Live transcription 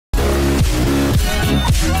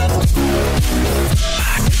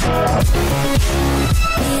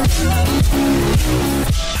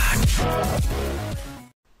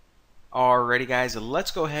Alrighty guys,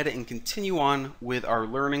 let's go ahead and continue on with our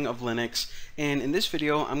learning of Linux, and in this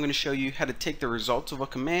video I'm going to show you how to take the results of a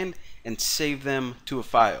command and save them to a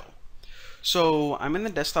file. So I'm in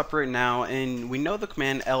the desktop right now, and we know the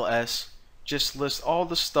command ls just lists all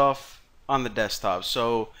the stuff on the desktop.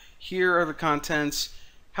 So here are the contents.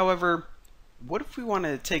 However, what if we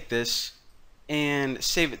wanted to take this and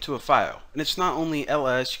save it to a file? And it's not only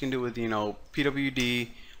ls, you can do it with pwd,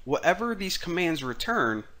 whatever these commands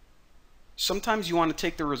return. Sometimes you want to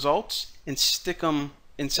take the results and stick them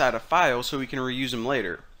inside a file so we can reuse them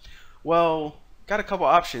later. Well, got a couple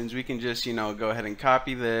options. We can just go ahead and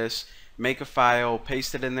copy this, make a file,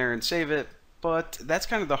 paste it in there and save it, but that's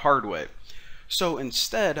kind of the hard way. So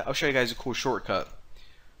instead, I'll show you guys a cool shortcut.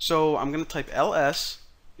 So I'm going to type ls,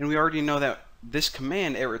 and we already know that this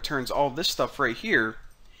command, it returns all this stuff right here,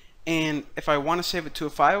 and if I want to save it to a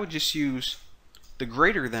file, just use the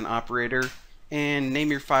greater than operator and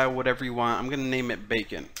name your file whatever you want. I'm going to name it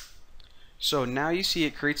bacon. So now you see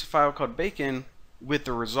it creates a file called bacon with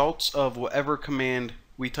the results of whatever command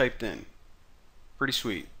we typed in. Pretty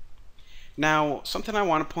sweet. Now something I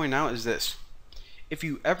want to point out is this: if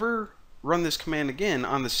you ever run this command again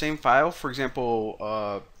on the same file, for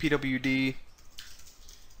example pwd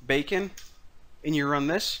bacon, and you run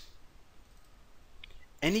this,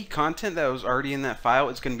 any content that was already in that file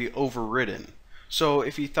is going to be overridden. So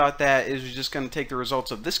if you thought that it was just going to take the results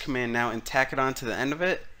of this command now and tack it on to the end of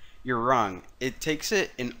it, you're wrong. It takes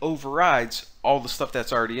it and overrides all the stuff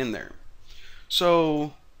that's already in there.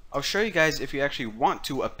 So I'll show you guys, if you actually want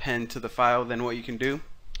to append to the file, then what you can do.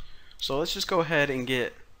 So let's just go ahead and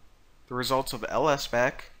get the results of ls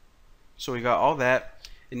back. So we got all that,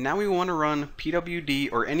 and now we want to run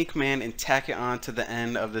pwd or any command and tack it on to the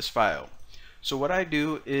end of this file. So what I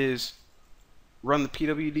do is run the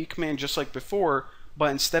pwd command just like before, but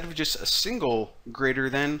instead of just a single greater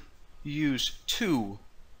than, use two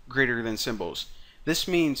greater than symbols. This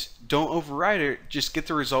means don't override it, just get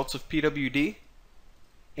the results of pwd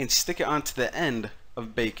and stick it onto the end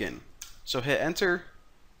of bacon. So hit enter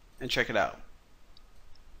and check it out.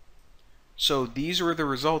 So these were the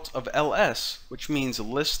results of ls, which means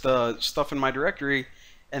list the stuff in my directory,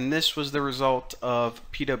 and this was the result of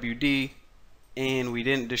pwd, and we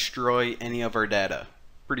didn't destroy any of our data.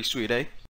 Pretty sweet, eh?